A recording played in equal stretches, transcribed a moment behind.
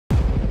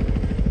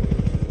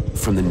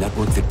from the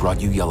network that brought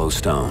you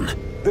Yellowstone.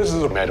 This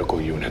is a medical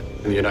unit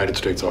in the United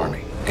States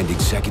Army. And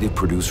executive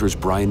producers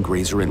Brian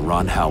Grazer and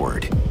Ron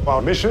Howard.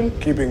 Our mission,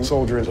 keeping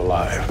soldiers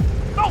alive.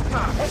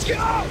 Let's go!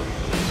 I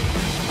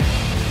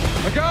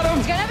got him!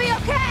 It's gonna be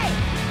okay!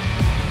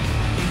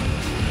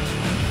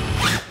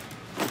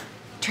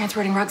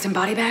 Transporting rugs and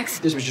body bags?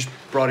 This was just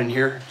brought in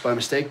here by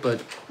mistake,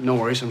 but no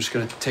worries. I'm just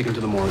gonna take him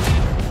to the morgue.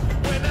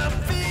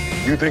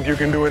 You think you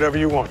can do whatever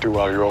you want to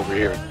while you're over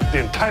here.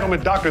 The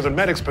entitlement doctors and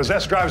medics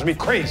possess drives me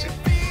crazy.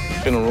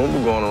 Been a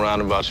rumor going around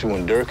about you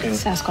and Durkin.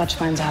 Sasquatch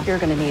finds out you're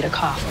gonna need a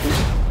coffin.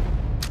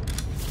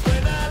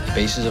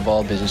 Basis of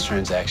all business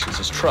transactions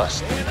is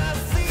trust.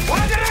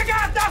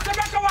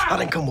 I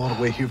didn't come all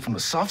the way here from the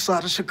south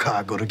side of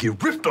Chicago to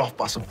get ripped off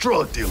by some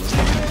drug dealers.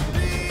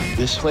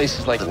 This place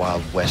is like the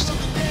Wild West.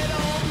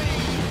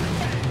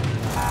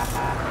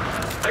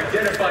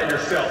 Identify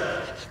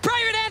yourself.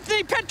 Private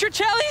Anthony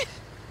Petruccelli?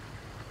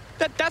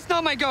 That's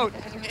not my goat.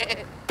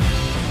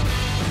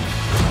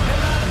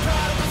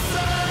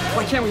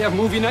 Why can't we have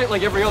movie night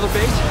like every other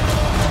base?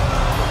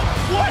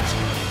 What?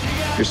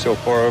 You're so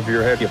far over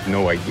your head, you have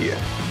no idea.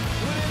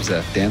 Is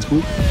that a dance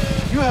move?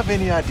 You have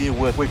any idea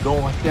where we're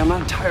going? Yeah, I'm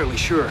not entirely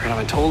sure, and I've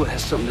been told it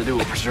has something to do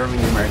with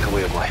preserving the American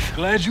way of life.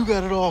 Glad you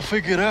got it all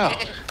figured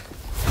out.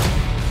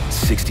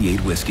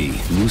 68 Whiskey.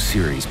 New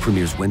series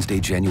premieres Wednesday,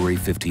 January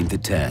 15th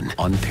at 10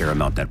 on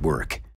Paramount Network.